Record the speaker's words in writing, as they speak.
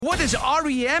What does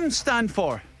REM stand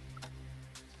for?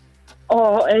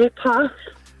 Pass.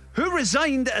 Who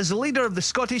resigned as leader of the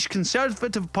Scottish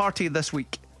Conservative Party this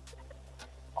week?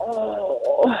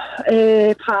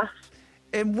 Pass.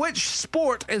 In which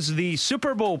sport is the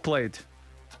Superbowl played?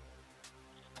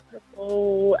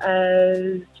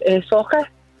 Is soccer.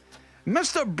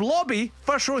 Mr. Blobby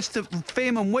first rose to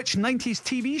fame on which 90s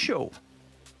TV show?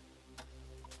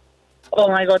 Oh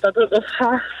my God, I don't know.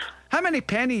 Pass. How many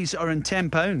pennies are in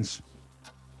 £10?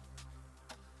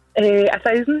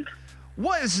 1,000.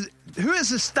 Who is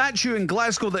the statue in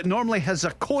Glasgow that normally has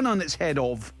a cone on its head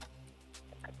of?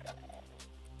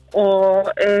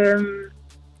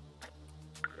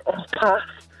 Pass.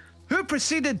 Who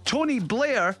preceded Tony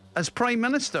Blair as Prime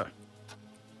Minister?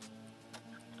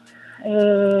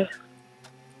 Oh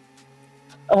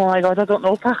my God, I don't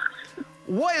know. Pass.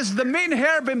 What is the main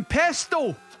herb in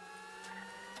Pesto?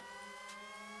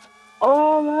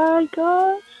 Oh my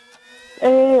gosh.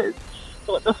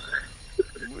 Don't know.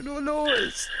 No,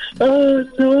 it's Oh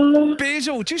no.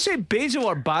 Basil. Do you say Basil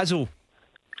or Basil?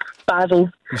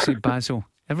 Basil. You say Basil.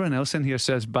 Everyone else in here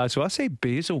says Basil. I say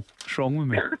Basil. What's wrong with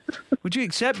me? Would you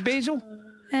accept Basil?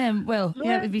 Well,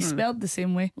 yeah, it would be spelled the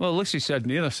same way. Well, Lucy said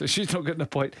neither, so she's not getting a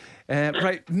point.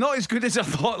 Right, not as good as I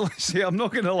thought, Lucy. I'm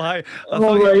not going to lie. I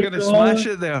thought you were going to smash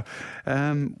it there.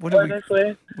 What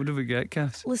did we get,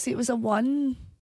 Cass? Lucy, it was a 1.